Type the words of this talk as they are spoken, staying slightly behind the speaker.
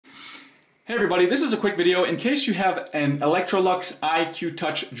Hey everybody, this is a quick video in case you have an Electrolux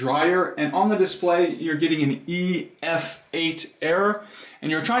IQ-Touch dryer and on the display you're getting an EF8 error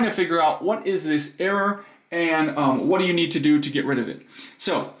and you're trying to figure out what is this error and what do you need to do to get rid of it.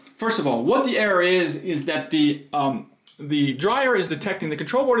 So first of all, what the error is that the dryer is detecting, the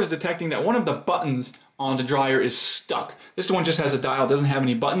control board is detecting that one of the buttons on the dryer is stuck. This one just has a dial, doesn't have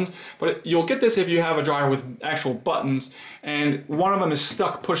any buttons, but you'll get this if you have a dryer with actual buttons and one of them is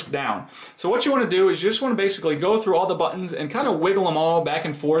stuck pushed down. So what you want to do is you just want to basically go through all the buttons and kind of wiggle them all back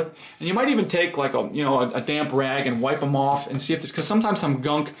and forth, and you might even take like a damp rag and wipe them off and see if there's, because sometimes some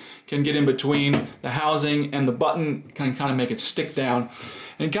gunk can get in between the housing and the button can kind of make it stick down,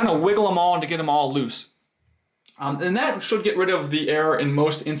 and kind of wiggle them all to get them all loose. And that should get rid of the error in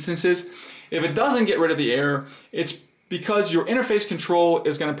most instances. If it doesn't get rid of the error, it's because your interface control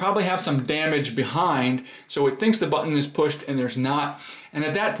is going to probably have some damage behind, so it thinks the button is pushed and there's not. And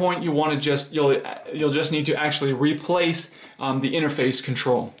at that point, you want to you'll just need to actually replace the interface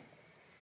control.